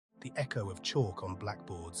the echo of chalk on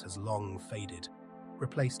blackboards has long faded,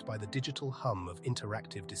 replaced by the digital hum of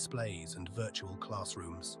interactive displays and virtual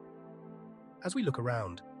classrooms. As we look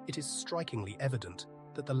around, it is strikingly evident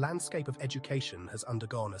that the landscape of education has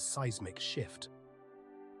undergone a seismic shift.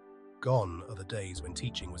 Gone are the days when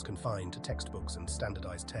teaching was confined to textbooks and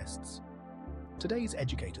standardized tests. Today's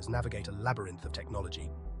educators navigate a labyrinth of technology,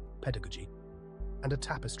 pedagogy, and a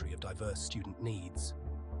tapestry of diverse student needs.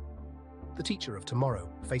 The teacher of tomorrow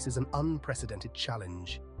faces an unprecedented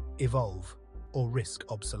challenge: evolve or risk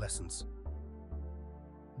obsolescence.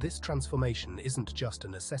 This transformation isn't just a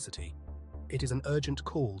necessity, it is an urgent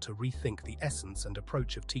call to rethink the essence and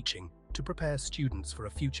approach of teaching to prepare students for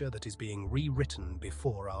a future that is being rewritten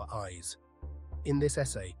before our eyes. In this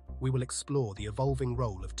essay, we will explore the evolving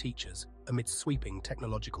role of teachers amidst sweeping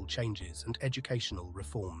technological changes and educational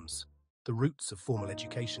reforms. The roots of formal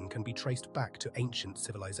education can be traced back to ancient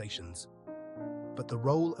civilizations, but the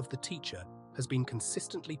role of the teacher has been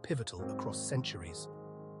consistently pivotal across centuries.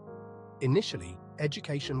 Initially,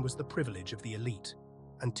 education was the privilege of the elite,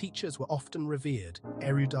 and teachers were often revered,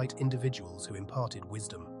 erudite individuals who imparted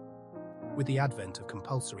wisdom. With the advent of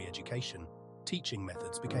compulsory education, teaching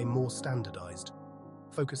methods became more standardized,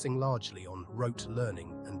 focusing largely on rote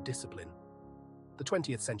learning and discipline. The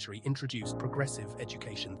 20th century introduced progressive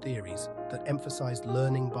education theories that emphasized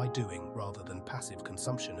learning by doing rather than passive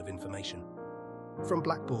consumption of information. From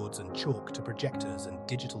blackboards and chalk to projectors and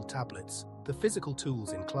digital tablets, the physical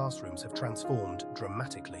tools in classrooms have transformed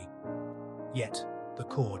dramatically. Yet, the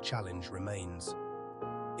core challenge remains: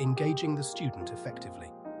 engaging the student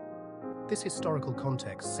effectively. This historical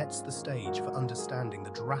context sets the stage for understanding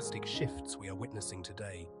the drastic shifts we are witnessing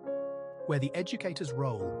today, where the educator's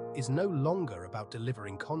role is no longer about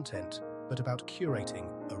delivering content, but about curating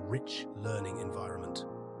a rich learning environment.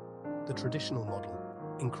 The traditional model,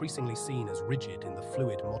 increasingly seen as rigid in the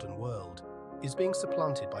fluid modern world, is being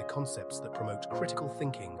supplanted by concepts that promote critical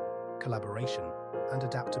thinking, collaboration, and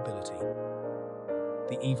adaptability.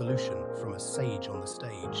 The evolution from a sage on the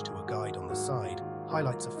stage to a guide on the side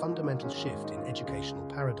highlights a fundamental shift in educational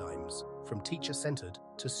paradigms, from teacher-centered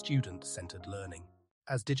to student-centered learning.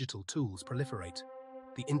 As digital tools proliferate,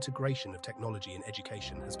 the integration of technology in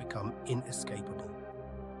education has become inescapable.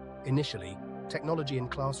 Initially, technology in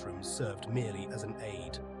classrooms served merely as an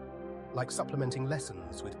aid, like supplementing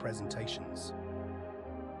lessons with presentations.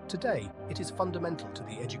 Today, it is fundamental to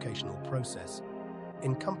the educational process,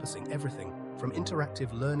 encompassing everything from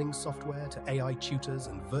interactive learning software to AI tutors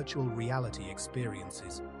and virtual reality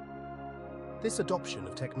experiences. This adoption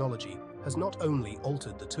of technology has not only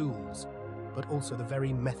altered the tools, but also the very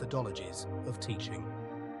methodologies of teaching.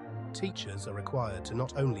 Teachers are required to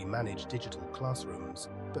not only manage digital classrooms,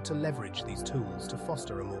 but to leverage these tools to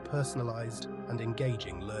foster a more personalized and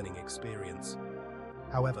engaging learning experience.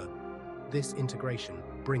 However, this integration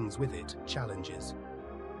brings with it challenges.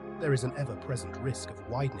 There is an ever-present risk of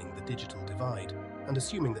widening the digital divide and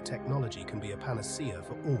assuming that technology can be a panacea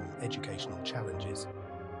for all educational challenges.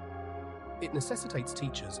 It necessitates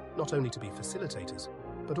teachers not only to be facilitators,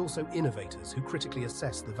 but also innovators who critically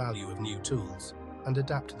assess the value of new tools and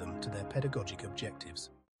adapt them to their pedagogic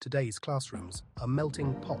objectives. Today's classrooms are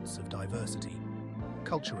melting pots of diversity,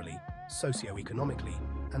 culturally, socio-economically,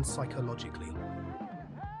 and psychologically.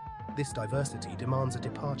 This diversity demands a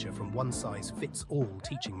departure from one-size-fits-all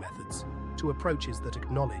teaching methods to approaches that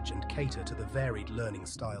acknowledge and cater to the varied learning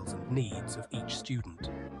styles and needs of each student.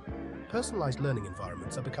 Personalized learning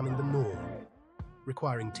environments are becoming the norm,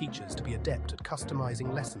 requiring teachers to be adept at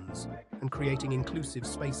customizing lessons and creating inclusive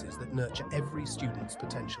spaces that nurture every student's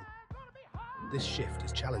potential. This shift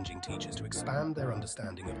is challenging teachers to expand their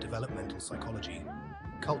understanding of developmental psychology,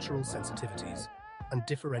 cultural sensitivities, and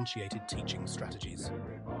differentiated teaching strategies.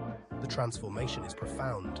 The transformation is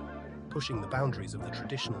profound, pushing the boundaries of the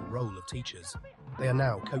traditional role of teachers. They are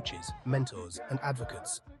now coaches, mentors, and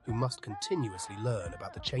advocates who must continuously learn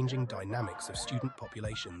about the changing dynamics of student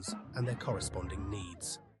populations and their corresponding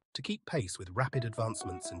needs. To keep pace with rapid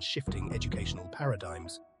advancements and shifting educational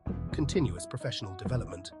paradigms, continuous professional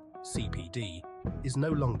development, CPD, is no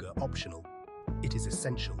longer optional. It is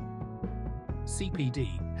essential.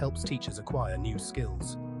 CPD helps teachers acquire new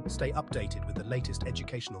skills, stay updated with the latest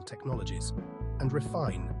educational technologies, and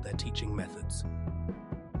refine their teaching methods.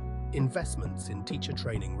 Investments in teacher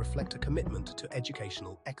training reflect a commitment to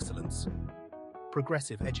educational excellence.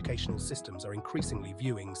 Progressive educational systems are increasingly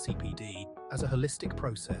viewing CPD as a holistic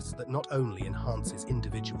process that not only enhances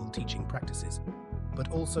individual teaching practices,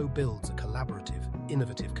 but also builds a collaborative,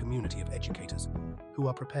 innovative community of educators who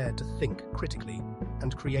are prepared to think critically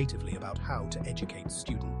and creatively about how to educate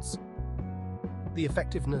students. The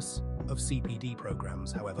effectiveness of CPD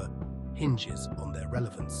programs, however, hinges on their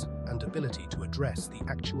relevance and ability to address the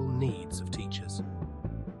actual needs of teachers.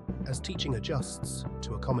 As teaching adjusts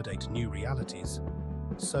to accommodate new realities,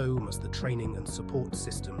 so must the training and support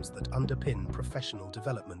systems that underpin professional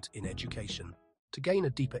development in education. To gain a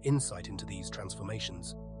deeper insight into these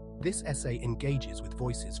transformations, this essay engages with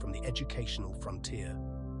voices from the educational frontier.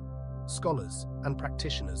 Scholars and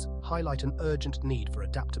practitioners highlight an urgent need for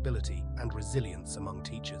adaptability and resilience among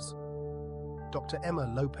teachers. Dr.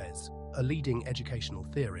 Emma Lopez, a leading educational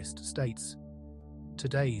theorist, states,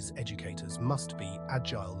 "Today's educators must be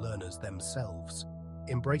agile learners themselves,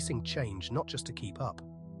 embracing change not just to keep up,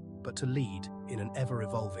 but to lead in an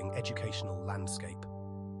ever-evolving educational landscape."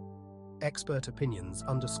 Expert opinions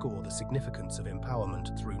underscore the significance of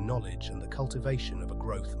empowerment through knowledge and the cultivation of a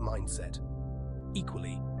growth mindset.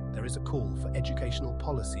 Equally, there is a call for educational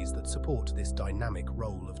policies that support this dynamic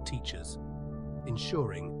role of teachers,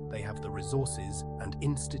 ensuring they have the resources and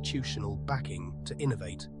institutional backing to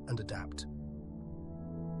innovate and adapt.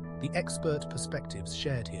 The expert perspectives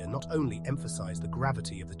shared here not only emphasize the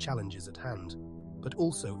gravity of the challenges at hand, but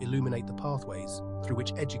also illuminate the pathways through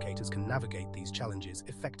which educators can navigate these challenges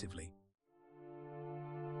effectively.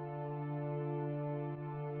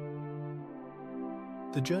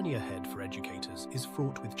 The journey ahead for educators is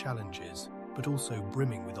fraught with challenges, but also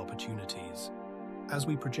brimming with opportunities. As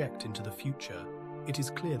we project into the future, it is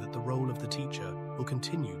clear that the role of the teacher will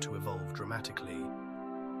continue to evolve dramatically.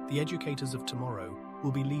 The educators of tomorrow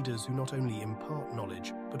will be leaders who not only impart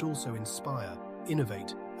knowledge, but also inspire,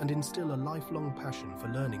 innovate, and instill a lifelong passion for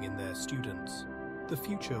learning in their students. The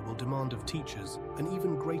future will demand of teachers an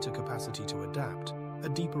even greater capacity to adapt, a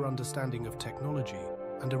deeper understanding of technology,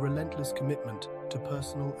 and a relentless commitment to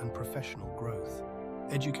personal and professional growth.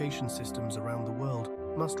 Education systems around the world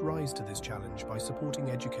must rise to this challenge by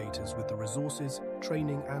supporting educators with the resources,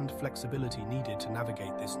 training, and flexibility needed to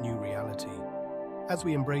navigate this new reality. As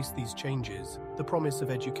we embrace these changes, the promise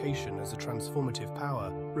of education as a transformative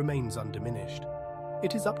power remains undiminished.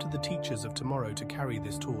 It is up to the teachers of tomorrow to carry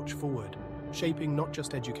this torch forward, shaping not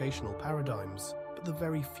just educational paradigms, but the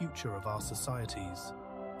very future of our societies.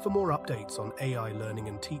 For more updates on AI learning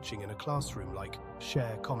and teaching in a classroom,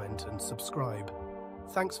 share, comment, and subscribe.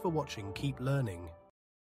 Thanks for watching. Keep learning.